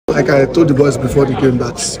like I told the boys before the game,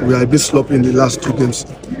 that we are a bit sloppy in the last 2 games,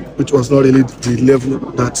 which was not really the level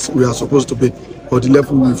that we are supposed to be, or the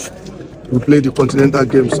level we played the continental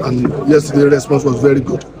games. And yesterday, the response was very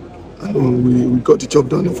good, and we got the job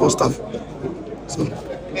done in the first half. So.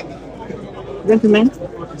 Gentlemen.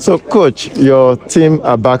 So, Coach, your team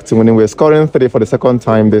are back to winning. We're scoring 3 for the second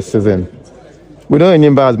time this season. We know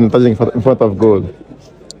Yema has been touching in front of goal.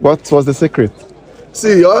 What was the secret?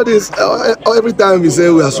 See, all this, every time we say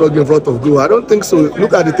we are struggling in front of goal, I don't think so.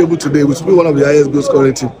 Look at the table today. We should be one of the highest goal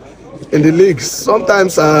scoring teams in the league.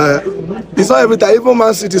 Sometimes, it's not every time. Even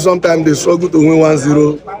Man City, sometimes they struggle to win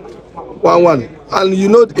 1-0, 1-1. And you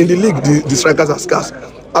know, in the league, the strikers are scarce.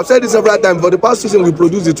 I've said this several times. For the past season, we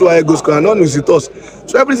produced the 2 highest goal scorers, and none is with us.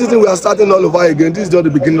 So every season, we are starting all over again. This is just the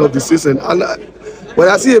beginning of the season. And when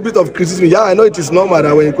I see a bit of criticism, yeah, I know it is normal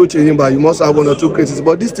that when you coach a team, but you must have 1 or 2 criticisms.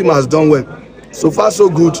 But this team has done well. So far, so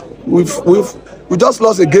good. We just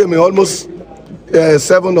lost a game in almost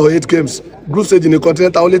 7 or 8 games. Group stage in the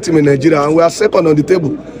continental, only team in Nigeria, and we are second on the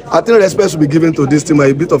table. I think respect should be given to this team,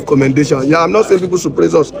 a bit of commendation. Yeah, I'm not saying people should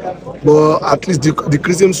praise us, but at least the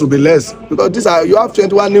criticism should be less, because you have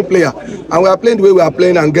 21 new players, and we are playing the way we are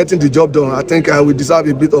playing and getting the job done. I think we deserve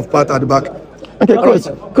a bit of pat at the back. Okay,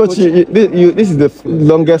 Coach, this is the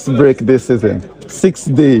longest break this season. 6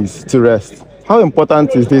 days to rest. How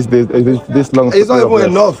important is this long? It's not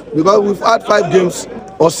even enough, because we've had 5 games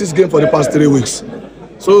or 6 games for the past 3 weeks.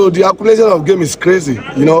 So the accumulation of games is crazy,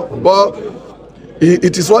 you know. But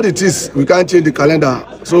it is what it is. We can't change the calendar.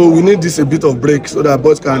 So we need a bit of break so that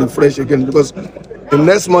boys can refresh again. Because in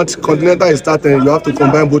next month, Continental is starting. You have to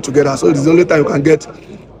combine both together. So it's the only time you can get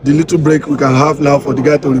the little break we can have now for the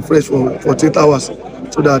guy to refresh for 48 hours,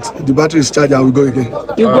 so that the battery is charged and we go again.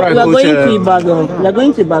 You are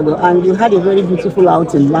going to Ibadan, and you had a very beautiful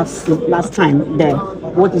outing last time there.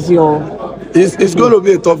 What is your... It's going to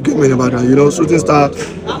be a tough game in Ibadan. You know, Shooting Star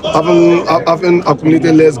having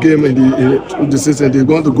accumulated less game in the season, they're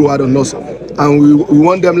going to go out on us. And we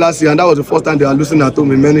won them last year, and that was the first time they are losing at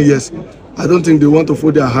home in many years. I don't think they want to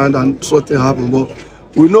fold their hand and something happen, but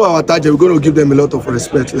we know our target. We're going to give them a lot of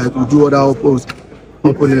respect, like we do other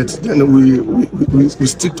opponents. Then we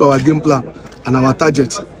stick to our game plan and our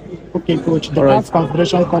target. Okay, Coach. The last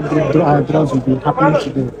Confederation Cup draws will be happening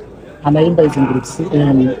today, and Yema is in Group C.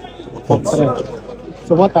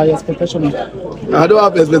 So what are your expectations? I don't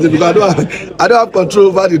have expectations because I don't have control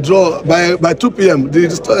over the draw. By 2 p.m.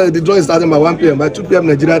 The draw is starting by 1 p.m. By 2 p.m.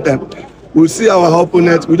 Nigeria time, we'll see our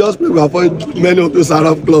opponent. We just play. We avoid many of those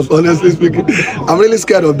Arab clubs. Honestly speaking, I'm really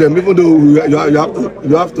scared of them. Even though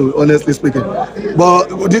you have to, honestly speaking. But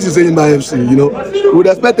this is saying by FC. You know, we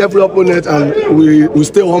respect every opponent and we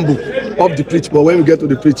stay humble off the pitch. But when we get to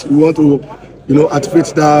the pitch, we want to,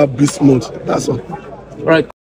 activate that beast mode. That's all. Right.